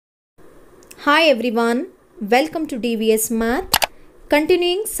Hi everyone, welcome to DVS Math,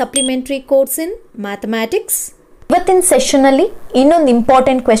 continuing supplementary course in mathematics. ಇವತ್ತಿನ session ಅಲ್ಲಿ ಇನ್ನೊಂದು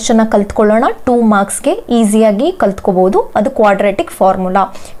important question ಕಲ್ತ್ಕೊಳ್ಳೋಣ. 2 marks ಗೆ ಈಸಿಯಾಗಿ ಕಲ್ತ್ಕೋಬಹುದು. ಅದು ಕ್ವಾಡ್ರಾಟಿಕ್ ಫಾರ್ಮುಲಾ.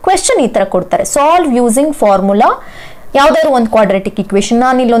 ಕ್ವೆಶ್ಚನ್ ಈ ತರ ಕೊಡ್ತಾರೆ, ಸಾಲ್ವ್ ಯೂಸಿಂಗ್ ಫಾರ್ಮುಲಾ. ಯಾವ್ದಾದ್ರು ಒಂದು ಕ್ವಾಡ್ರಾಟಿಕ್ ಇಕ್ವೇಶನ್,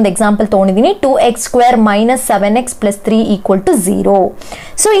 ನಾನು ಇಲ್ಲೊಂದು ಎಕ್ಸಾಂಪಲ್ ತಗೊಂಡಿದ್ದೀನಿ. 2x² - 7x + 3 = 0.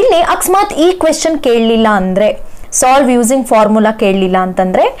 ಸೊ ಇಲ್ಲಿ ಅಕಸ್ಮಾತ್ ಈ ಕ್ವೆಶ್ಚನ್ ಕೇಳಲಿಲ್ಲ ಅಂದ್ರೆ, ಸಾಲ್ವ್ ಯೂಸಿಂಗ್ ಫಾರ್ಮುಲಾ ಕೇಳಲಿಲ್ಲ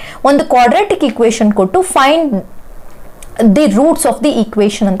ಅಂತಂದ್ರೆ, ಒಂದು ಕ್ವಾಡ್ರಾಟಿಕ್ ಇಕ್ವೇಶನ್ ಕೊಟ್ಟು find the roots of the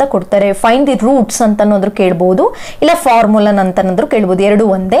equation ಅಂತ ಕೊಡ್ತಾರೆ. ಫೈಂಡ್ ದಿ ರೂಟ್ಸ್ ಅಂತ ಅನ್ನೋದ್ರು ಕೇಳಬಹುದು, ಇಲ್ಲ ಫಾರ್ಮುಲಾ ಅಂತನಾದ್ರೂ ಕೇಳಬಹುದು, ಎರಡು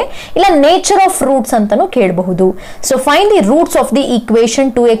ಒಂದೇ. ಇಲ್ಲ ನೇಚರ್ ಆಫ್ ರೂಟ್ಸ್ ಅಂತಾನು ಕೇಳಬಹುದು. So find the roots of the equation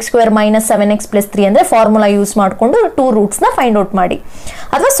 2x² - 7x + 3 ಅಂದ್ರೆ ಫಾರ್ಮುಲಾ ಯೂಸ್ ಮಾಡಿಕೊಂಡು 2 ರೂಟ್ಸ್ ನ ಫೈಂಡ್ ಔಟ್ ಮಾಡಿ,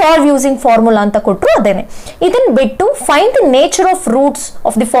 ಅಥವಾ ಸಾಲ್ವ್ ಯೂಸಿಂಗ್ ಫಾರ್ಮುಲಾ ಅಂತ ಕೊಟ್ಟರು ಅದೇನೆ. ಇದನ್ನ ಬಿಟ್ಟು find the nature of roots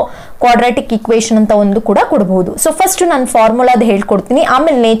of the quadratic equation ಅಂತ ಒಂದು ಕೂಡ ಕೊಡಬಹುದು. ಸೊ ಫಸ್ಟ್ ನಾನು ಫಾರ್ಮುಲಾದ ಹೇಳ್ಕೊಡ್ತೀನಿ,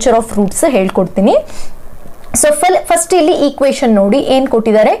 ಆಮೇಲೆ ನೇಚರ್ ಆಫ್ ರೂಟ್ಸ್ ಹೇಳ್ಕೊಡ್ತೀನಿ. ಸೊ ಫಸ್ಟ್ ಇಲ್ಲಿ ಈಕ್ವೇಶನ್ ನೋಡಿ ಏನ್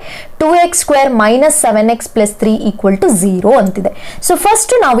ಕೊಟ್ಟಿದ್ದಾರೆ, 2x² - 7x + 3 = 0 ಅಂತಿದೆ. ಸೊ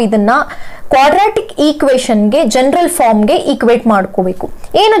ಫಸ್ಟ್ ನಾವು ಇದನ್ನ ಕ್ವಾಡ್ರಾಟಿಕ್ ಈಕ್ವೇಶನ್ಗೆ ಜನರಲ್ ಫಾರ್ಮ್ಗೆ ಈಕ್ವೇಟ್ ಮಾಡ್ಕೋಬೇಕು.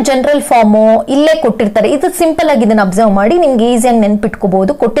 ಏನು ಜನರಲ್ ಫಾರ್ಮು ಇಲ್ಲೇ ಕೊಟ್ಟಿರ್ತಾರೆ, ಇದು ಸಿಂಪಲ್ ಆಗಿ ಇದನ್ನ ಅಬ್ಸರ್ವ್ ಮಾಡಿ ನಿಮ್ಗೆ ಈಸಿಯಾಗಿ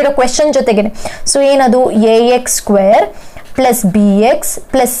ನೆನ್ಪಿಟ್ಕೋಬಹುದು ಕೊಟ್ಟಿರೋ ಕ್ವೆಶ್ಚನ್ ಜೊತೆಗೆ. ಸೊ ಏನದು, ax² + bx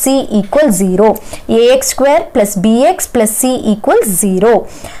 + c = 0. ax² + bx + c = 0.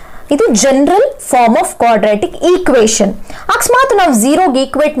 ಇದು general form of quadratic equation. ಅಕಸ್ಮಾತ್ ನಾವು 0ಗೆ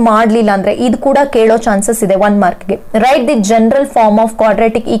ಈಕ್ವೇಟ್ ಮಾಡಲಿಲ್ಲ ಅಂದ್ರೆ ಇದು ಕೂಡ ಕೇಳೋ ಚಾನ್ಸಸ್ ಇದೆ 1 ಮಾರ್ಕ್ಗೆ. Right the general form of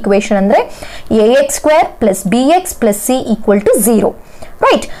quadratic equation ಅಂದ್ರೆ ax² + bx + c = 0.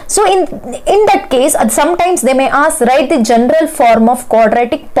 Right. So in that case, sometimes they may ask, write the general form of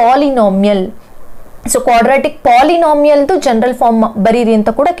quadratic polynomial. So quadratic ಪಾಲಿನಾಮಿಯಲ್ದು general form ಬರೀರಿ ಅಂತ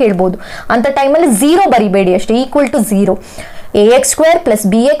ಕೂಡ ಕೇಳ್ಬೋದು. ಅಂತ ಟೈಮಲ್ಲಿ 0 ಬರಿಬೇಡಿ ಅಷ್ಟೇ, =0. ax² +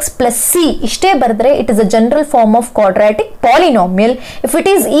 bx + c ಇಷ್ಟೇ ಬರೆದ್ರೆ it is a general form of quadratic polynomial. If it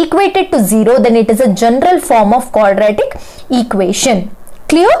is equated to 0 then it is a general form of quadratic equation.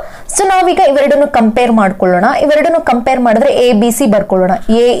 Clear? So ನಾವೀಗ ಇವೆರಡನ್ನು ಕಂಪೇರ್ ಮಾಡ್ಕೊಳ್ಳೋಣ. ಇವೆರಡನ್ನು ಕಂಪೇರ್ ಮಾಡಿದ್ರೆ ABC ಬರ್ಕೊಳ್ಳೋಣ.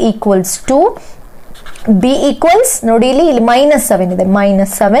 a = 2, b = ನೋಡಿ ಇಲ್ಲಿ -7 ಇದೆ,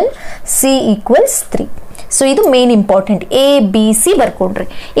 -7, c = 3. ಸೊ ಇದು main important, ABC ಬರ್ಕೊಂಡ್ರಿ.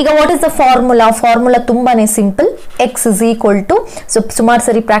 ಈಗ what is the formula? Formula ತುಂಬಾನೇ ಸಿಂಪಲ್. x = ಸೊ ಸುಮಾರು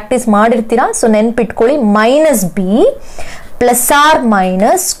ಸರಿ ಪ್ರಾಕ್ಟೀಸ್ ಮಾಡಿರ್ತೀರಾ, ಸೊ ನೆನ್ಪಿಟ್ಕೊಳ್ಳಿ, -b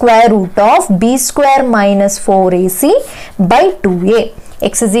 ± square root of b² - 4ac / 2a.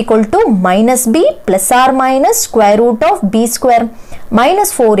 x = -b ± square root of b²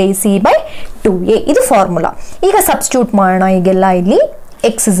 - 4ac / 2a. ಇದು ಫಾರ್ಮುಲಾ. ಈಗ substitute ಮಾಡೋಣ ಈಗೆಲ್ಲ. ಇಲ್ಲಿ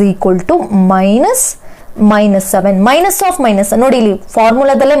x = -7 -of ನೋಡಿ ಇಲ್ಲಿ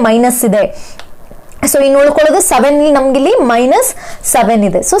ಫಾರ್ಮುಲಾದಲ್ಲೇ ಮೈನಸ್ ಇದೆ. ಸೊ ಇನ್ನು ಉಳ್ಕೊಳ್ಳೋದು 7, ನಮ್ಗಿಲ್ಲಿ -7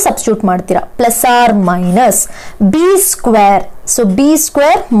 ಇದೆ. ಸೊ ಸಬ್ಸ್ಟಿಟ್ಯೂಟ್ ಮಾಡ್ತೀರಾ, ± b². So b² -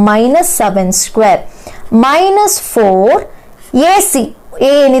 7² -4 ac.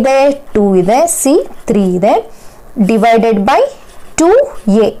 a ಏನಿದೆ, 2 ಇದೆ, c 3 ಇದೆ, ಡಿವೈಡೆಡ್ ಬೈ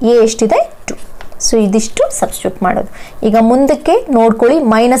 2a. a ಎಷ್ಟಿದೆ, 2. ಸೊ ಇದಿಷ್ಟು ಸಬ್ಸ್ಟಿಟ್ಯೂಟ್ ಮಾಡೋದು. ಈಗ ಮುಂದಕ್ಕೆ ನೋಡ್ಕೊಳ್ಳಿ,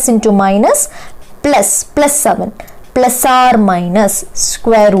 minus into minus plus, +7 ±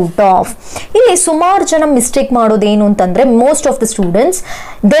 square root of. ಇಲ್ಲಿ ಸುಮಾರು ಜನ ಮಿಸ್ಟೇಕ್ ಮಾಡೋದು ಏನು ಅಂತಂದ್ರೆ, most of the students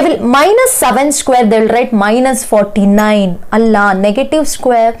they will -7² they will write -49. ಅಲ್ಲ,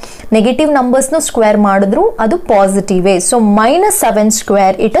 ನೆಗೆಟಿವ್ ನಂಬರ್ಸ್ನ ಸ್ಕ್ವೇರ್ ಮಾಡಿದ್ರು ಅದು ಪಾಸಿಟಿವೇ. So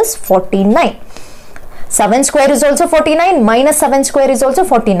 -7² it is 49. 7² is also 49, -7² is also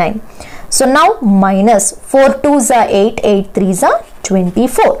 49. So now -4 2s are 8, 8 3s are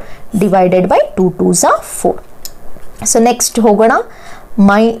 24, divided by 2 2s are 4. So next ಹೋಗೋಣ,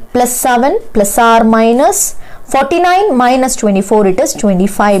 +7 ± 49 - 24 it is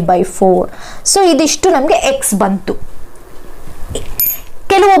 25/4. So ಇದಿಷ್ಟು ನಮಗೆ x ಬಂತು.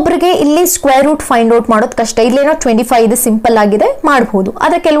 ಕೆಲವೊಬ್ಬರಿಗೆ ಇಲ್ಲಿ square root find out ಮಾಡೋದು ಕಷ್ಟ. ಇಲ್ಲೇನೋ 25 ಇದೆ, ಸಿಂಪಲ್ ಆಗಿದೆ, ಮಾಡಬಹುದು.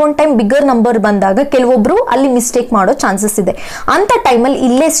 ಆದ್ರೆ ಕೆಲವೊಂದು ಟೈಮ್ ಬಿಗ್ಗರ್ ನಂಬರ್ ಬಂದಾಗ ಕೆಲವೊಬ್ರು ಅಲ್ಲಿ ಮಿಸ್ಟೇಕ್ ಮಾಡೋ ಚಾನ್ಸಸ್ ಇದೆ. ಅಂತ ಟೈಮಲ್ಲಿ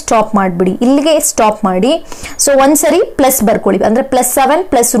ಇಲ್ಲೇ ಸ್ಟಾಪ್ ಮಾಡಿಬಿಡಿ, ಇಲ್ಲಿಗೆ ಸ್ಟಾಪ್ ಮಾಡಿ. ಸೊ ಒಂದ್ಸರಿ ಪ್ಲಸ್ ಬರ್ಕೊಳ್ಳಿ, ಅಂದ್ರೆ +7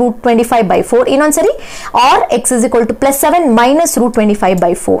 + √25/4. ಇನ್ನೊಂದ್ಸರಿ ಆರ್ x = +7 -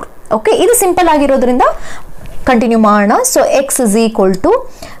 √25/4. ಓಕೆ, ಇದು ಸಿಂಪಲ್ ಆಗಿರೋದ್ರಿಂದ ಕಂಟಿನ್ಯೂ ಮಾಡೋಣ. So x =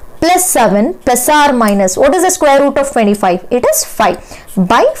 +7 ± what is the square root of 25? It is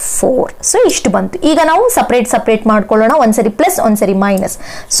 5/4. So ಇಷ್ಟು ಬಂತು. ಈಗ ನಾವು ಸಪ್ರೇಟ್ ಮಾಡ್ಕೊಳ್ಳೋಣ, ಒಂದ್ಸರಿ ಪ್ಲಸ್ ಒಂದ್ಸರಿ minus.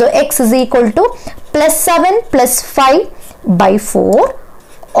 So x = +7 + 5/4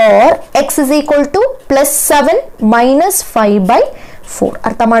 or x = +7 - 5/4.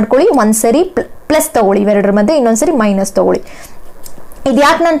 ಅರ್ಥ ಮಾಡ್ಕೊಳ್ಳಿ, ಒಂದ್ಸರಿ ಪ್ಲಸ್ ತಗೊಳ್ಳಿ ಇವೆರಡರ ಮಧ್ಯೆ, ಇನ್ನೊಂದ್ಸರಿ ಮೈನಸ್ ತಗೊಳ್ಳಿ.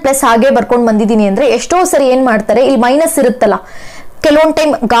 ಇದ್ಯಾಕೆ ನಾನು ಪ್ಲಸ್ ಹಾಗೆ ಬರ್ಕೊಂಡು ಬಂದಿದ್ದೀನಿ ಅಂದ್ರೆ, ಎಷ್ಟೋ ಸರಿ ಏನ್ ಮಾಡ್ತಾರೆ, ಇಲ್ಲಿ ಮೈನಸ್ ಇರುತ್ತಲ್ಲ, ಕೆಲವೊಂದು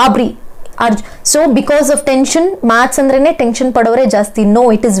ಟೈಮ್ ಗಾಬರಿ so because of tension, maths ಅಂದ್ರೇನೆ ಟೆನ್ಷನ್ ಪಡೋರೆ ಜಾಸ್ತಿ. No,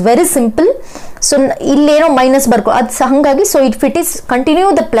 it is very simple. So ಇಲ್ಲೇನೋ ಮೈನಸ್ ಬರ್ಕೊ ಅದು ಹಂಗಾಗಿ. So if it is continue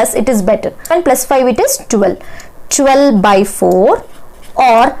the plus it is better. 1 + 5 it is 12. 12/4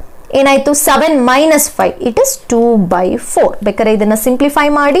 R ಏನಾಯ್ತು 7 - 5 ಇಟ್ ಇಸ್ 2/4. ಬೇಕಾದ್ರೆ ಇದನ್ನ ಸಿಂಪ್ಲಿಫೈ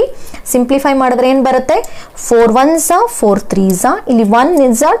ಮಾಡಿ. ಸಿಂಪ್ಲಿಫೈ ಮಾಡಿದ್ರೆ ಏನ್ ಬರುತ್ತೆ? 4 1s 4 3s, ಇಲ್ಲಿ 1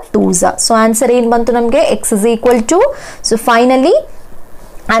 is 2s. ಸೊ ಆನ್ಸರ್ ಏನ್ ಬಂತು ನಮಗೆ? x is equal to, so finally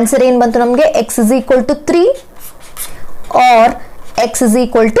answer ಏನ್ ಬಂತು ನಮಗೆ? x is equal to 3 R x is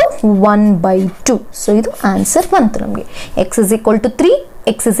equal to 1/2. So ಇದು ಆನ್ಸರ್ ಬಂತು ನಮಗೆ. x is equal to 3,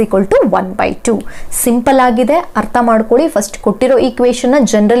 x is equal to 1/2. Simple ಆಗಿದೆ, ಅರ್ಥ ಮಾಡ್ಕೊಳ್ಳಿ. ಫಸ್ಟ್ ಕೊಟ್ಟಿರೋ ಈಕ್ವೇಶನ್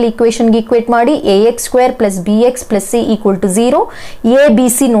ಜನರಲ್ ಈಕ್ವೇಶನ್ಗೆ ಈಕ್ವೇಟ್ ಮಾಡಿ. ax² + bx + c = 0. a b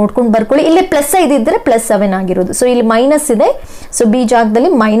c ನೋಡ್ಕೊಂಡು ಬರ್ಕೊಳ್ಳಿ. ಇಲ್ಲಿ +5 ಇದ್ದರೆ +7 ಆಗಿರೋದು. ಸೊ ಇಲ್ಲಿ ಮೈನಸ್ ಇದೆ, ಸೊ b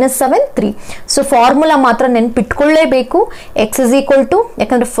ಜಾಗದಲ್ಲಿ -7 3. ಸೊ ಫಾರ್ಮುಲಾ ಮಾತ್ರ ನೆನ್ಪಿಟ್ಕೊಳ್ಳೇಬೇಕು. x is equal to,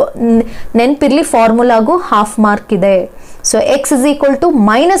 ಯಾಕಂದ್ರೆ ನೆನ್ಪಿರ್ಲಿ ಫಾರ್ಮುಲಾಗೂ ಹಾಫ್ ಮಾರ್ಕ್ ಇದೆ. So x is equal to -b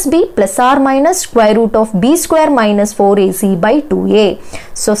 ± (b² - 4ac/2a).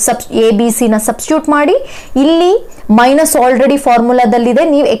 So A B C ನ ಸಬ್ಸ್ಟಿಟ್ಯೂಟ್ ಮಾಡಿ. ಇಲ್ಲಿ ಮೈನಸ್ ಆಲ್ರೆಡಿ ಫಾರ್ಮುಲಾದಲ್ಲಿದೆ,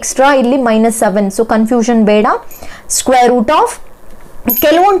 ನೀವು ಎಕ್ಸ್ಟ್ರಾ ಇಲ್ಲಿ -7. ಸೊ ಕನ್ಫ್ಯೂಷನ್ ಬೇಡ. √,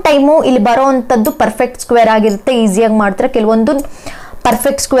 ಕೆಲವೊಂದು ಟೈಮು ಇಲ್ಲಿ ಬರೋ ಅಂಥದ್ದು ಪರ್ಫೆಕ್ಟ್ ಸ್ಕ್ವೇರ್ ಆಗಿರುತ್ತೆ, ಈಸಿಯಾಗಿ ಮಾಡ್ತಾರೆ. ಕೆಲವೊಂದು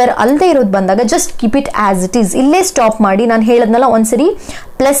ಪರ್ಫೆಕ್ಟ್ ಸ್ಕ್ವೇರ್ ಅಲ್ಲದೆ ಇರೋದು ಬಂದಾಗ just keep it as it is. ಇಲ್ಲೇ ಸ್ಟಾಪ್ ಮಾಡಿ. ನಾನು ಹೇಳದ್ನಲ್ಲ, ಒಂದ್ಸರಿ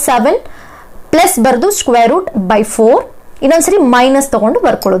 +7 ಪ್ಲಸ್ ಬರೆದು √/4, ಇನ್ನೊಂದ್ಸರಿ ಮೈನಸ್ ತಗೊಂಡು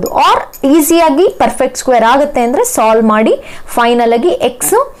ಬರ್ಕೊಳ್ಳೋದು. ಆರ್ ಈಸಿಯಾಗಿ ಪರ್ಫೆಕ್ಟ್ ಸ್ಕ್ವೇರ್ ಆಗುತ್ತೆ ಅಂದ್ರೆ ಸಾಲ್ವ್ ಮಾಡಿ. ಫೈನಲ್ ಆಗಿ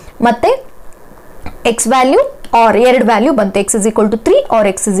ಎಕ್ಸ್ ಮತ್ತೆ ಎಕ್ಸ್ ವ್ಯಾಲ್ಯೂ ಆರ್ ಎರಡು ವ್ಯಾಲ್ಯೂ ಬಂತು. x is equal to 3 or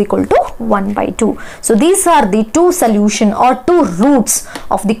x is equal to 1/2. So these are the two solution or two roots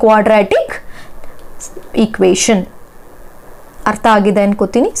of the quadratic equation. ಅರ್ಥ ಆಗಿದೆ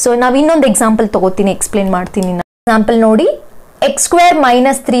ಅನ್ಕೋತೀನಿ. ಸೊ ನಾವು ಇನ್ನೊಂದು ಎಕ್ಸಾಂಪಲ್ ತಗೋತೀನಿ, ಎಕ್ಸ್ಪ್ಲೇನ್ ಮಾಡ್ತೀನಿ. ಎಕ್ಸಾಂಪಲ್ ನೋಡಿ, x²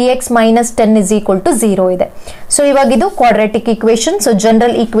 - 3x - 10 is equal to 0 ಇದೆ. So ಇವಾಗ ಇದು quadratic equation. So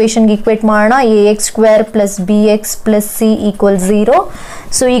general ಈಕ್ವೇಶನ್ಗೆ equate ಮಾಡೋಣ. ax² + bx + c = 0.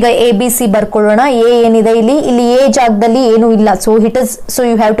 ಸೊ ಈಗ ಎ ಬಿ ಸಿ ಬರ್ಕೊಳ್ಳೋಣ. ಎ ಏನಿದೆ ಇಲ್ಲಿ ಎ ಜಾಗದಲ್ಲಿ ಏನು ಇಲ್ಲ. So it is, so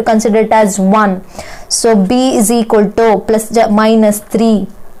you have to consider it as 1. So b is equal to +-3,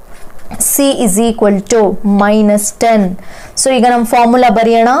 c is equal to -10. So ಈಗ ನಮ್ಮ formula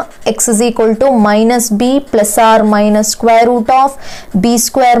ಬರೆಯೋಣ. x is equal to -b ± (b²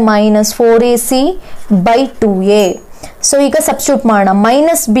 - 4ac/2a). So ಈಗ substitute ಮಾಡೋಣ.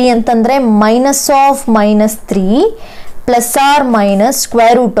 -b ಅಂತಂದ್ರೆ -3 ±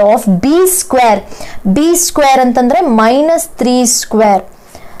 (b²) ಅಂತಂದ್ರೆ -3².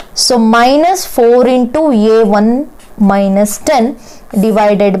 So -4 × a1 - 10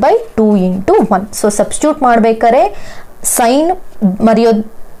 divided by 2 × 1. So substitute ಮಾಡ್ಬೇಕಾರೆ sign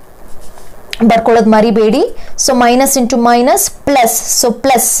ಬರ್ಕೊಳ್ಳೋದು ಮರಿಬೇಡಿ. So minus into minus plus. So ++,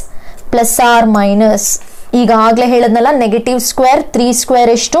 ಈಗ ಆಗ್ಲೇ ಹೇಳದ್ನಲ್ಲ, -² 3²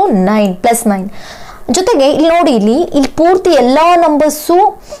 ಎಷ್ಟು 9 +9. ಜೊತೆಗೆ ಇಲ್ಲಿ ನೋಡಿ, ಇಲ್ಲಿ ಪೂರ್ತಿ ಎಲ್ಲಾ ನಂಬರ್ಸು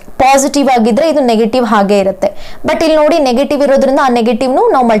ಪಾಸಿಟಿವ್ ಆಗಿದ್ರೆ ಇದು ನೆಗೆಟಿವ್ ಹಾಗೆ ಇರುತ್ತೆ. ಬಟ್ ಇಲ್ಲಿ ನೋಡಿ ನೆಗೆಟಿವ್ ಇರೋದ್ರಿಂದ ಆ ನೆಗೆಟಿವ್ನು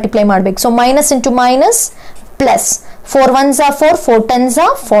ನಾವು ಮಲ್ಟಿಪ್ಲೈ ಮಾಡ್ಬೇಕು. So minus into minus plus. 4 1s 4, 4 10s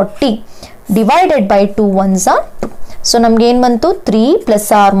 40 divided by 2 1s 2. So ನಮ್ಗೆ ಏನ್ ಬಂತು? 3 ±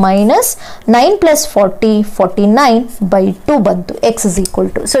 (9 + 40) 49/2 ಬಂತು. x is equal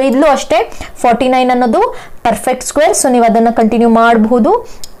to, so ಇಲ್ಲೂ ಅಷ್ಟೇ 49 ಅನ್ನೋದು ಪರ್ಫೆಕ್ಟ್ ಸ್ಕ್ವೇರ್. ಸೊ ನೀವು ಅದನ್ನ ಕಂಟಿನ್ಯೂ ಮಾಡಬಹುದು.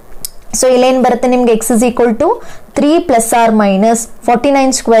 ಸೊ ಇಲ್ಲೇನ್ ಬರುತ್ತೆ ನಿಮ್ಗೆ? x is equal to 3 ±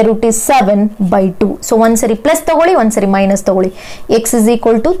 (49² is 7/2). So ಒಂದ್ಸರಿ ಪ್ಲಸ್ ತಗೊಳ್ಳಿ, ಒಂದ್ಸರಿ ಮೈನಸ್ ತಗೊಳ್ಳಿ. x is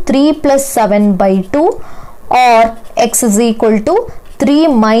equal to 3 + 7/2 or x is equal to 3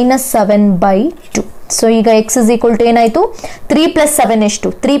 - 7/2. So ಈಗ x is equal to ಏನಾಯ್ತು? 3 + 7 ಎಷ್ಟು?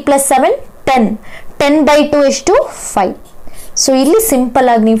 3 + 7 10. 10/2 ಎಷ್ಟು? 5. ಸೊ ಇಲ್ಲಿ ಸಿಂಪಲ್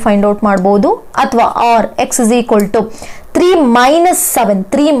ಆಗಿ ನೀವು ಫೈಂಡ್ ಔಟ್ ಮಾಡಬಹುದು. ಅಥವಾ R x is equal to 3 - 7.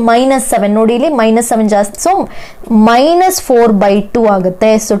 3 - 7 ನೋಡಿ, ಇಲ್ಲಿ -7 ಜಾಸ್ತಿ. ಸೊ -4/2 ಆಗುತ್ತೆ.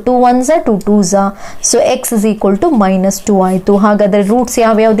 So 2 1s 2 2s. So x is equal to -2 ಆಯ್ತು. ಹಾಗಾದ್ರೆ ರೂಟ್ಸ್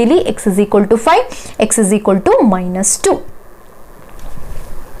ಯಾವ್ಯಾವ್ದು ಇಲ್ಲಿ? x is equal to 5, x is equal to -2.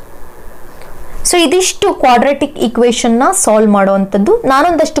 So ಇದಿಷ್ಟು ಕ್ವಾಡ್ರಾಟಿಕ್ ಈಕ್ವೇಶನ್ ನ ಸಾಲ್ವ್ ಮಾಡುವಂಥದ್ದು.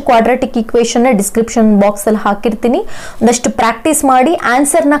 ನಾನೊಂದಷ್ಟು ಕ್ವಾಡ್ರಾಟಿಕ್ ಈಕ್ವೇಶನ್ ನ ಡಿಸ್ಕ್ರಿಪ್ಷನ್ ಬಾಕ್ಸ್ ಅಲ್ಲಿ ಹಾಕಿರ್ತೀನಿ. ಒಂದಷ್ಟು ಪ್ರಾಕ್ಟೀಸ್ ಮಾಡಿ,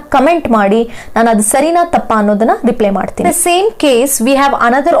 ಆನ್ಸರ್ ನ ಕಮೆಂಟ್ ಮಾಡಿ, ನಾನು ಅದು ಸರಿನಾ ತಪ್ಪಾ ಅನ್ನೋದನ್ನ ರಿಪ್ಲೈ ಮಾಡ್ತೀನಿ. Same case we have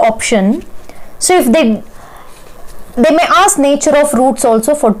another option. So if they may as nature of roots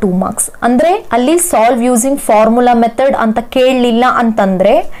also for 2 marks. ಅಂದ್ರೆ ಅಲ್ಲಿ ಸಾಲ್ವ್ ಯೂಸಿಂಗ್ ಫಾರ್ಮುಲಾ ಮೆಥಡ್ ಅಂತ ಕೇಳಲಿಲ್ಲ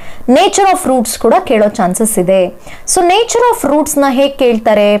ಅಂತಂದ್ರೆ ನೇಚರ್ ಆಫ್ ರೂಟ್ಸ್ ಕೂಡ ಕೇಳೋ ಚಾನ್ಸಸ್ ಇದೆ. ಸೊ ನೇಚರ್ ಆಫ್ ರೂಟ್ಸ್ ನ ಹೇಗೆ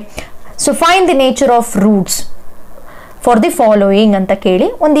ಕೇಳ್ತಾರೆ? So find the nature of roots for the following ಅಂತ ಕೇಳಿ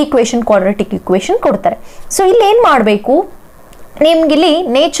ಒಂದು ಈಕ್ವೇಶನ್, ಕ್ವಾಡ್ರಾಟಿಕ್ ಈಕ್ವೇಶನ್ ಕೊಡ್ತಾರೆ. ಸೊ ಇಲ್ಲಿ ಏನ್ ಮಾಡಬೇಕು? ನಿಮ್ಗಿಲ್ಲಿ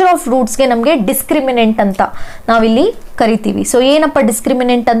ನೇಚರ್ ಆಫ್ ರೂಟ್ಸ್ಗೆ ನಮಗೆ ಡಿಸ್ಕ್ರಿಮಿನೆಂಟ್ ಅಂತ ನಾವಿಲ್ಲಿ ಕರಿತೀವಿ. ಸೊ ಏನಪ್ಪ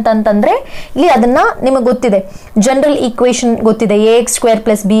ಡಿಸ್ಕ್ರಿಮಿನೆಂಟ್ ಅಂತಂದ್ರೆ ಇಲ್ಲಿ ಅದನ್ನ ನಿಮಗೆ ಗೊತ್ತಿದೆ, ಜನರಲ್ ಈಕ್ವೇಶನ್ ಗೊತ್ತಿದೆ, ax²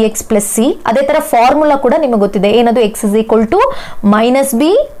 + bx + c. ಅದೇ ತರ ಫಾರ್ಮುಲಾ ಕೂಡ ನಿಮಗೆ ಗೊತ್ತಿದೆ, ಏನದು x = -b ±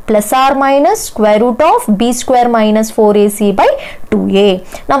 √b² - 4ac/2a.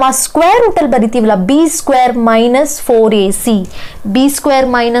 ನಾವು ಆ ಸ್ಕ್ವೇರ್ ರೂಟ್ ಅಲ್ಲಿ ಬರಿತೀವಲ್ಲ b² - 4ac, b²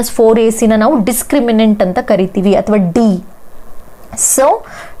 - 4ac ನ ನಾವು ಡಿಸ್ಕ್ರಿಮಿನೆಂಟ್ ಅಂತ ಕರಿತೀವಿ ಅಥವಾ d. So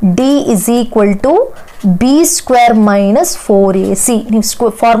d = b² - 4ac. ನೀವು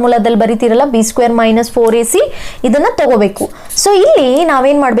ಫಾರ್ಮುಲಾದಲ್ಲಿ ಬರೀತಿರಲ್ಲ b² - 4ac, ಇದನ್ನ ತಗೋಬೇಕು. ಸೊ ಇಲ್ಲಿ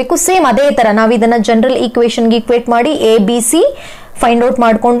ನಾವೇನ್ ಮಾಡಬೇಕು, ಸೇಮ್ ಅದೇ ತರ ನಾವು ಇದನ್ನ ಜನರಲ್ ಈಕ್ವೇಶನ್ಗೆ ಈಕ್ವೇಟ್ ಮಾಡಿ ABC ಫೈಂಡ್ ಔಟ್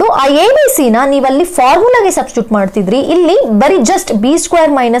ಮಾಡಿಕೊಂಡು ಆ ABC ನ ನೀವಲ್ಲಿ ಫಾರ್ಮುಲಾಗೆ ಸಬ್ಸ್ಟಿಟ್ಯೂಟ್ ಮಾಡ್ತಿದ್ರಿ, ಇಲ್ಲಿ ಬರೀ ಜಸ್ಟ್ b² -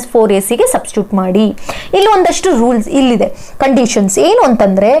 4ac ಗೆ ಸಬ್ಸ್ಟಿಟ್ಯೂಟ್ ಮಾಡಿ. ಇಲ್ಲಿ ಒಂದಷ್ಟು ರೂಲ್ಸ್ ಇಲ್ಲಿದೆ, ಕಂಡೀಷನ್ಸ್ ಏನು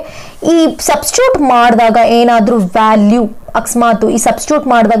ಅಂತಂದ್ರೆ, ಈ ಸಬ್ಸ್ಟಿಟ್ಯೂಟ್ ಮಾಡಿದಾಗ ಏನಾದ್ರೂ ವ್ಯಾಲ್ಯೂ ಅಕಸ್ಮಾತ್ ಈ ಸಬ್ಸ್ಟಿಟ್ಯೂಟ್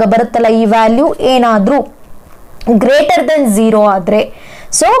ಮಾಡಿದಾಗ ಬರುತ್ತಲ್ಲ ಈ ವ್ಯಾಲ್ಯೂ ಏನಾದ್ರೂ ಗ್ರೇಟರ್ ದೆನ್ 0 ಆದ್ರೆ,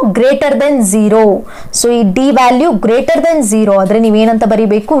 ಸೊ ಗ್ರೇಟರ್ ದೆನ್ 0, ಸೊ ಈ ಡಿ ವ್ಯಾಲ್ಯೂ ಗ್ರೇಟರ್ ದೆನ್ 0 ಆದ್ರೆ ನೀವೇನಂತ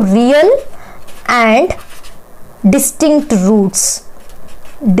ಬರೀಬೇಕು, ರಿಯಲ್ ಅಂಡ್ ಡಿಸ್ಟಿಂಕ್ಟ್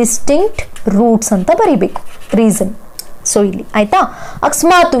ರೂಟ್ಸ್ ಅಂತ ಬರೀಬೇಕು, ರೀಸನ್. ಸೊ ಇಲ್ಲಿ ಆಯ್ತಾ,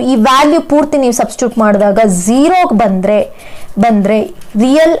 ಅಕಸ್ಮಾತ್ ಈ ವ್ಯಾಲ್ಯೂ ಪೂರ್ತಿ ನೀವು ಸಬ್ಸ್ಟಿಟ್ಯೂಟ್ ಮಾಡಿದಾಗ 0 ಬಂದ್ರೆ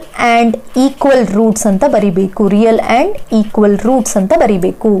ರಿಯಲ್ ಅಂಡ್ ಈಕ್ವಲ್ ರೂಟ್ಸ್ ಅಂತ ಬರಿಬೇಕು, ರಿಯಲ್ ಅಂಡ್ ಈಕ್ವಲ್ ರೂಟ್ಸ್ ಅಂತ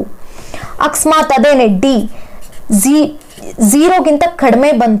ಬರಿಬೇಕು. ಅಕಸ್ಮಾತ್ ಅದೇನೆ ಡಿ 0ಗಿಂತ ಕಡಿಮೆ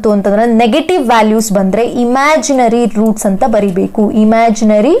ಬಂತು ಅಂತಂದ್ರೆ, ನೆಗೆಟಿವ್ ವ್ಯಾಲ್ಯೂಸ್ ಬಂದ್ರೆ ಇಮ್ಯಾಜಿನರಿ ರೂಟ್ಸ್ ಅಂತ ಬರಿಬೇಕು,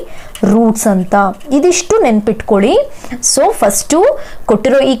 ಇಮ್ಯಾಜಿನರಿ ರೂಟ್ಸ್ ಅಂತ. ಇದಿಷ್ಟು ನೆನ್ಪಿಟ್ಕೊಳ್ಳಿ. ಸೊ ಫಸ್ಟು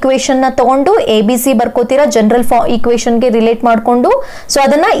ಕೊಟ್ಟಿರೋ ಈಕ್ವೇಶನ್ ನ ತಗೊಂಡು ABC ಬರ್ಕೋತೀರಾ ಜನರಲ್ ಈಕ್ವೇಶನ್ಗೆ ರಿಲೇಟ್ ಮಾಡಿಕೊಂಡು. ಸೊ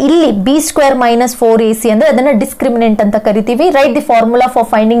ಅದನ್ನ ಇಲ್ಲಿ b² - 4ac ಅಂದ್ರೆ ಅದನ್ನ ಡಿಸ್ಕ್ರಿಮಿನೆಂಟ್ ಅಂತ ಕರಿತೀವಿ. Right the formula for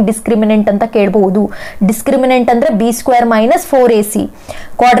finding discriminant ಅಂತ ಕೇಳಬಹುದು. ಡಿಸ್ಕ್ರಿಮಿನೆಂಟ್ ಅಂದ್ರೆ b² - 4ac.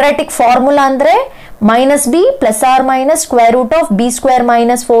 ಕ್ವಾಡ್ರಾಟಿಕ್ ಫಾರ್ಮುಲಾ ಅಂದ್ರೆ -b ± √b²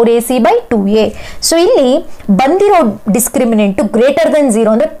 - 4ac/2a. ಸೊ ಇಲ್ಲಿ ಬಂದಿರೋ ಡಿಸ್ಕ್ರಿಮಿನೆಂಟ್ ಗ್ರೇಟರ್ ದೆನ್ 0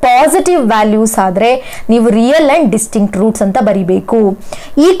 ಅಂದ್ರೆ ಪಾಸಿಟಿವ್ ವ್ಯಾಲ್ಯೂಸ್ ಆದ್ರೆ ನೀವು ರಿಯಲ್ ಅಂಡ್ ಡಿಸ್ಟಿಂಕ್ಟ್ ರೂಟ್ಸ್ ಅಂತ ಬರಿಬೇಕು.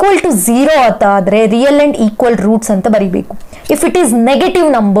 ಈಕ್ವಲ್ ಟು 0 ಆದ್ರೆ ರಿಯಲ್ ಅಂಡ್ ಈಕ್ವಲ್ ರೂಟ್ಸ್ ಅಂತ ಬರಿಬೇಕು. If it is negative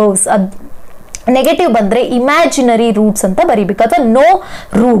numbers, negative ಬಂದ್ರೆ ಇಮ್ಯಾಜಿನರಿ ರೂಟ್ಸ್ ಅಂತ ಬರಿಬೇಕು ಅಥವಾ ನೋ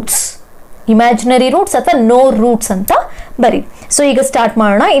ರೂಟ್ಸ್, ಇಮ್ಯಾಜಿನರಿ ರೂಟ್ಸ್ ಅಥವಾ ನೋ ರೂಟ್ಸ್ ಅಂತ ಬರಿ. ಸೊ ಈಗ ಸ್ಟಾರ್ಟ್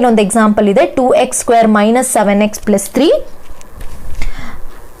ಮಾಡೋಣ. ಇನ್ನೊಂದು ಎಕ್ಸಾಂಪಲ್ ಇದೆ, 2x² - 7x + 3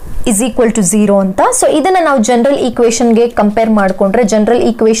 = 0 ಅಂತ. ಸೊ ಇದನ್ನ ನಾವು ಜನರಲ್ ಈಕ್ವೇಶನ್ಗೆ ಕಂಪೇರ್ ಮಾಡಿಕೊಂಡ್ರೆ, ಜನರಲ್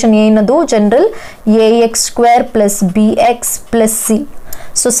ಈಕ್ವೇಶನ್ ಏನದು, general ax² + bx + c.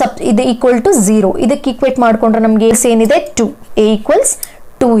 So ಇದು = 0. ಇದಕ್ಕೆ ಈಕ್ವೇಟ್ ಮಾಡ್ಕೊಂಡ್ರೆ ನಮ್ಗೆ ಏನಿದೆ, 2, a =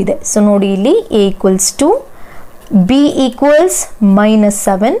 2 ಇದೆ. ಸೊ ನೋಡಿ ಇಲ್ಲಿ a = 2, b =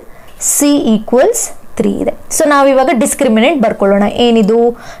 -7, c = 3 ಇದೆ. ಸೊ ನಾವಿವಾಗ ಡಿಸ್ಕ್ರಿಮಿನೆಂಟ್ ಬರ್ಕೊಳ್ಳೋಣ. ಏನಿದು,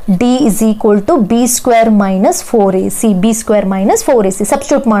 d = b² - 4ac, b² - 4ac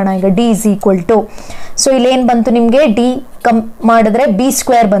substitute ಮಾಡೋಣ. ಈಗ d = ಸೊ ಇಲ್ಲಿ ಏನ್ ಬಂತು ನಿಮ್ಗೆ, d ಮಾಡಿದ್ರೆ b²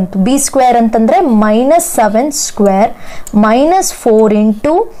 ಬಂತು. b² ಅಂತಂದ್ರೆ -7² -4 ×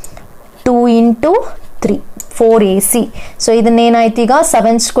 2 × 3 4ac. ಸೊ ಇದನ್ನೇನಾಯ್ತು ಈಗ,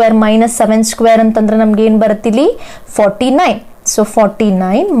 7² - 7² ಅಂತಂದ್ರೆ ನಮ್ಗೆ ಏನ್ ಬರುತ್ತೆ ಇಲ್ಲಿ, 49. So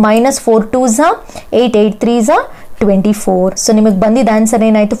 49 -4 2s 8 8 3s 24. ಸೊ ನಿಮಗೆ ಬಂದಿದ್ದ ಆನ್ಸರ್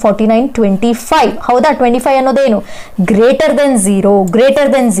ಏನಾಯ್ತು, 49 25. ಹೌದಾ, 25 ಅನ್ನೋದೇನು, ಗ್ರೇಟರ್ ದೆನ್ 0. ಗ್ರೇಟರ್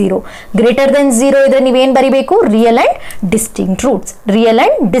ದೆನ್ 0 ಇದ್ರೆ ನೀವೇನ್ ಬರಿಬೇಕು, real and distinct roots, real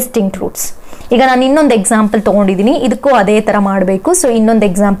and distinct roots. ಈಗ ನಾನು ಇನ್ನೊಂದು ಎಕ್ಸಾಂಪಲ್ ತಗೊಂಡಿದ್ದೀನಿ, ಇದಕ್ಕೂ ಅದೇ ತರ ಮಾಡಬೇಕು. ಸೊ ಇನ್ನೊಂದು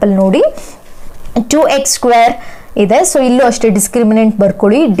ಎಕ್ಸಾಂಪಲ್ ನೋಡಿ, 2x² ಇದೆ. ಸೊ ಇಲ್ಲೂ ಅಷ್ಟೇ ಡಿಸ್ಕ್ರಿಮಿನೆಂಟ್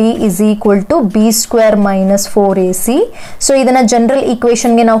ಬರ್ಕೊಳ್ಳಿ, d = b² - 4ac. ಸೊ ಇದನ್ನ ಜನರಲ್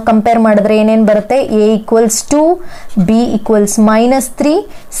ಈಕ್ವೇಶನ್ಗೆ ನಾವು ಕಂಪೇರ್ ಮಾಡಿದ್ರೆ ಏನೇನ್ ಬರುತ್ತೆ, a = 2, b = -3,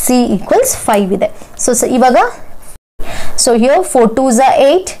 c = 5 ಇದೆ. ಸೊ ಇವಾಗ ಸೊ ಹಿಯರ್ 4 2s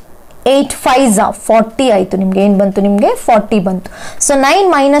 8, 8 5s 40 ಆಯ್ತು. ನಿಮ್ಗೆ ಏನ್ ಬಂತು, ನಿಮ್ಗೆ 40 ಬಂತು. ಸೊ 9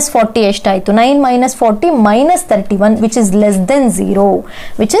 - 40 ಎಷ್ಟಾಯ್ತು, 9 - 40 -31, which is less than 0,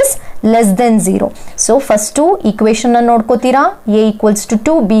 which is less than 0. So first equation ನೋಡ್ಕೋತೀರಾ, a =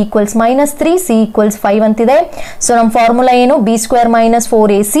 2, b = -3, c = 5 ಅಂತಿದೆ. ಸೊ ನಮ್ಮ ಫಾರ್ಮುಲಾ ಏನು, b² -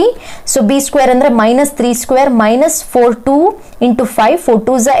 4ac. ಸೊ b² ಅಂದ್ರೆ -3² -4 2 × 5, 4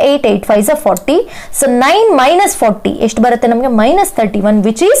 2s 8, 8 5s 40. ಸೊ 9 - 40 ಎಷ್ಟು ಬರುತ್ತೆ ನಮಗೆ, -31,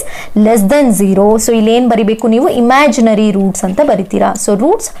 which is less than 0. So ಇಲ್ಲಿ ಏನ್ ಬರಿಬೇಕು ನೀವು, ಇಮ್ಯಾಜಿನರಿ ರೂಟ್ಸ್ ಅಂತ ಬರಿತೀರಾ. ಸೊ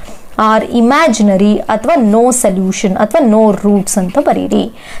ರೂಟ್ಸ್ ಆರ್ ಇಮ್ಯಾಜಿನರಿ ಅಥವಾ ನೋ ಸೊಲ್ಯೂಷನ್ ಅಥವಾ ನೋ ರೂಟ್ಸ್ ಅಂತ ಬರೀರಿ.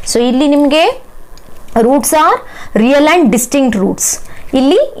 ಸೊ ಇಲ್ಲಿ ನಿಮಗೆ roots R real and distinct roots.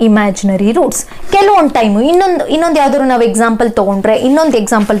 ಇಲ್ಲಿ ಇಮ್ಯಾಜಿನರಿ ರೂಟ್ಸ್. ಕೆಲವೊಂದು ಟೈಮು ಇನ್ನೊಂದು ಯಾವ್ದಾದ್ರು ನಾವು ಎಕ್ಸಾಂಪಲ್ ತೊಗೊಂಡ್ರೆ, ಇನ್ನೊಂದು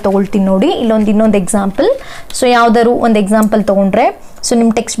ಎಕ್ಸಾಂಪಲ್ ತೊಗೊಳ್ತೀನಿ ನೋಡಿ, ಇನ್ನೊಂದು ಎಕ್ಸಾಂಪಲ್. ಸೊ ಯಾವ್ದಾದ್ರು ಒಂದು ಎಕ್ಸಾಂಪಲ್ ತೊಗೊಂಡ್ರೆ, ಸೊ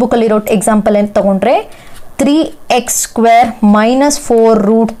ನಿಮ್ಮ ಟೆಕ್ಸ್ಟ್ ಬುಕ್ಕಲ್ಲಿ ಇರೋ ಎಕ್ಸಾಂಪಲ್ ಏನು ತೊಗೊಂಡ್ರೆ 3x² -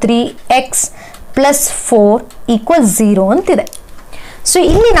 4√3x + 4 = 0 ಅಂತಿದೆ. ಸೊ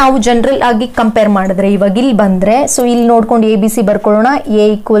ಇಲ್ಲಿ ನಾವು ಜನರಲ್ ಆಗಿ ಕಂಪೇರ್ ಮಾಡಿದ್ರೆ, ಇವಾಗ ಇಲ್ಲಿ ಬಂದರೆ, ಸೊ ಇಲ್ಲಿ ನೋಡ್ಕೊಂಡು ABC ಬರ್ಕೊಳ್ಳೋಣ. A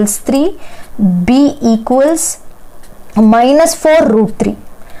 = 3, B = -4√3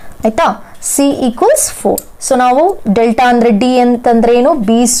 ಆಯ್ತಾ, C = 4. ಸೊ ನಾವು ಡೆಲ್ಟಾ ಅಂದರೆ D ಅಂತಂದ್ರೆ ಏನು,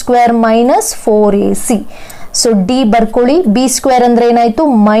 B² - 4AC. ಸೊ D ಬರ್ಕೊಳ್ಳಿ. B² ಅಂದ್ರೆ ಏನಾಯ್ತು,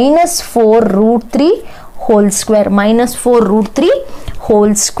 -4√3² -4√3²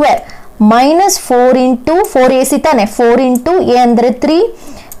 -4 × 4AC ತಾನೆ, 4 × A ಅಂದರೆ 3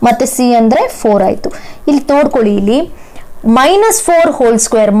 ಮತ್ತು C ಅಂದರೆ 4 ಆಯಿತು. ಇಲ್ಲಿ ನೋಡ್ಕೊಳ್ಳಿ, ಇಲ್ಲಿ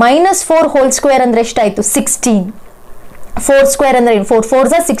 -4² ಅಂದರೆ ಎಷ್ಟಾಯಿತು, 16. 4² ಅಂದ್ರೆ 4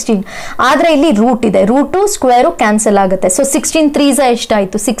 * 16. ಆದರೆ ಇಲ್ಲಿ ರೂಟ್ ಇದೆ, ರೂಟು ಸ್ಕ್ವೇರು ಕ್ಯಾನ್ಸಲ್ ಆಗುತ್ತೆ. ಸೊ 16 3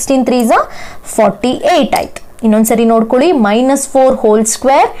 ಎಷ್ಟಾಯಿತು, 16 3 48 ಆಯಿತು. ಇನ್ನೊಂದ್ಸರಿ ನೋಡ್ಕೊಳ್ಳಿ,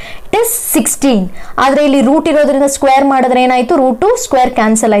 -4² ಇಟ್ ಇಸ್ 16. ಆದರೆ ಇಲ್ಲಿ ರೂಟ್ ಇರೋದ್ರಿಂದ ಸ್ಕ್ವೇರ್ ಮಾಡಿದ್ರೆ ಏನಾಯಿತು, ರೂಟು ಸ್ಕ್ವೇರ್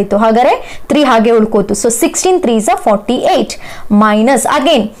ಕ್ಯಾನ್ಸಲ್ ಆಯಿತು, ಹಾಗಾದರೆ 3 ಹಾಗೆ ಉಳ್ಕೋತು. So 16 3 48 minus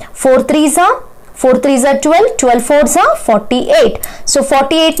again 4 3 12, 12 4 48. ಸೊ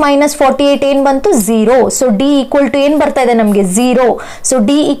 48 - 48 ಏನು ಬಂತು, 0. ಸೊ D = ಏನು ಬರ್ತಾ ಇದೆ ನಮಗೆ, 0. ಸೊ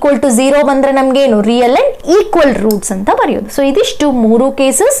D = 0 ಬಂದರೆ ನಮಗೇನು, ರಿಯಲ್ ಆ್ಯಂಡ್ ಈಕ್ವಲ್ ರೂಟ್ಸ್ ಅಂತ ಬರೆಯೋದು. ಸೊ ಇದಿಷ್ಟು 3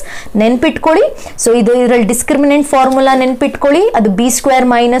 ಕೇಸಸ್ ನೆನ್ಪಿಟ್ಕೊಳ್ಳಿ. ಸೊ ಇದರಲ್ಲಿ ಡಿಸ್ಕ್ರಿಮಿನೆಂಟ್ ಫಾರ್ಮುಲಾ ನೆನ್ಪಿಟ್ಕೊಳ್ಳಿ, ಅದು B² -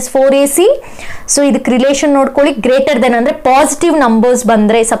 4AC. ಸೊ ಇದಕ್ಕೆ ರಿಲೇಷನ್ ನೋಡ್ಕೊಳ್ಳಿ, ಗ್ರೇಟರ್ ದೆನ್ ಅಂದರೆ ಪಾಸಿಟಿವ್ ನಂಬರ್ಸ್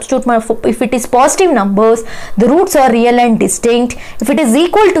ಬಂದರೆ ಸಬ್ಸ್ಟಿಟ್ಯೂಟ್ ಮಾಡಿ. If it is positive numbers, the roots R real and distinct. If it is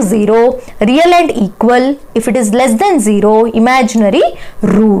equal to 0, real and equal. If it is less than 0, imaginary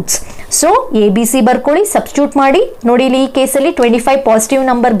roots. So ABC ಬರ್ಕೊಳ್ಳಿ, substitute ಮಾಡಿ ನೋಡಿ. ಇಲ್ಲಿ ಈ ಕೇಸಲ್ಲಿ 25 positive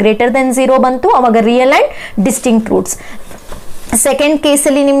number greater than 0 ಬಂತು, ಅವಾಗ real and distinct roots. Second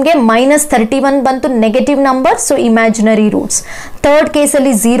ಕೇಸಲ್ಲಿ ನಿಮಗೆ -31 ಬಂತು, negative number, so imaginary roots. Third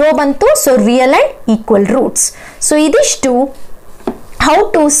ಕೇಸಲ್ಲಿ 0 ಬಂತು, so real and equal roots. So ಇದಿಷ್ಟು ಹೌ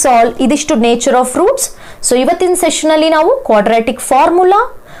ಟು ಸಾಲ್ವ್, ಇದಿಷ್ಟು ನೇಚರ್ ಆಫ್ ರೂಟ್ಸ್. ಸೊ ಇವತ್ತಿನ ಸೆಷನಲ್ಲಿ ನಾವು quadratic formula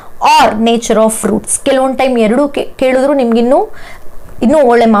R nature of roots, ಕೆಲವೊಂದು ಟೈಮ್ ಎರಡೂ ಕೇಳಿದ್ರು ನಿಮ್ಗೆ ಇನ್ನೂ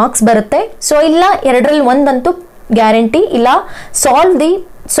ಒಳ್ಳೆ ಮಾರ್ಕ್ಸ್ ಬರುತ್ತೆ. ಸೊ ಇಲ್ಲ ಎರಡರಲ್ಲಿ ಒಂದಂತೂ ಗ್ಯಾರಂಟಿ ಇಲ್ಲ.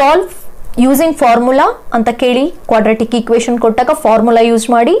 ಸಾಲ್ವ್ ಯೂಸಿಂಗ್ ಫಾರ್ಮುಲಾ ಅಂತ ಕೇಳಿ, ಕ್ವಾಡ್ರಾಟಿಕ್ ಈಕ್ವೇಷನ್ ಕೊಟ್ಟಾಗ ಫಾರ್ಮುಲಾ ಯೂಸ್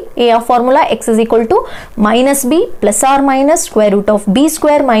ಮಾಡಿ. A of formula x = -b ± √b²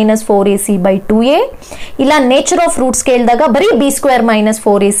 - 4AC/2a. ಇಲ್ಲ ನೇಚರ್ ಆಫ್ ರೂಟ್ಸ್ ಕೇಳಿದಾಗ ಬರೀ B² -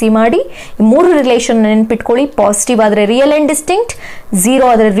 4AC ಮಾಡಿ. 3 ರಿಲೇಷನ್ ನೆನ್ಪಿಟ್ಕೊಳ್ಳಿ. ಪಾಸಿಟಿವ್ ಆದರೆ ರಿಯಲ್ ಆ್ಯಂಡ್ ಡಿಸ್ಟಿಂಕ್ಟ್, 0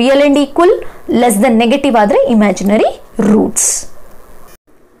 ಆದರೆ real and equal, less than negative ಆದರೆ ಇಮ್ಯಾಜಿನರಿ ರೂಟ್ಸ್.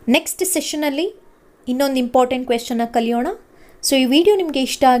 ನೆಕ್ಸ್ಟ್ ಸೆಷನಲ್ಲಿ ಇನ್ನೊಂದು ಇಂಪಾರ್ಟೆಂಟ್ ಕ್ವೆಶ್ಚನ್ನ ಕಲಿಯೋಣ. ಸೊ ಈ ವಿಡಿಯೋ ನಿಮಗೆ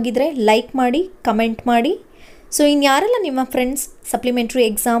ಇಷ್ಟ ಆಗಿದರೆ ಲೈಕ್ ಮಾಡಿ, ಕಮೆಂಟ್ ಮಾಡಿ. ಸೊ ಇನ್ಯಾರೆಲ್ಲ ನಿಮ್ಮ ಫ್ರೆಂಡ್ಸ್ ಸಪ್ಲಿಮೆಂಟ್ರಿ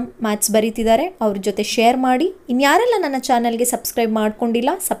ಎಕ್ಸಾಮ್ ಮ್ಯಾಥ್ಸ್ ಬರೀತಿದ್ದಾರೆ ಅವ್ರ ಜೊತೆ ಶೇರ್ ಮಾಡಿ. ಇನ್ಯಾರೆಲ್ಲ ನನ್ನ ಚಾನಲ್ಗೆ ಸಬ್ಸ್ಕ್ರೈಬ್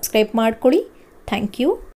ಮಾಡ್ಕೊಂಡಿಲ್ಲ, ಸಬ್ಸ್ಕ್ರೈಬ್ ಮಾಡ್ಕೊಳ್ಳಿ. Thank you.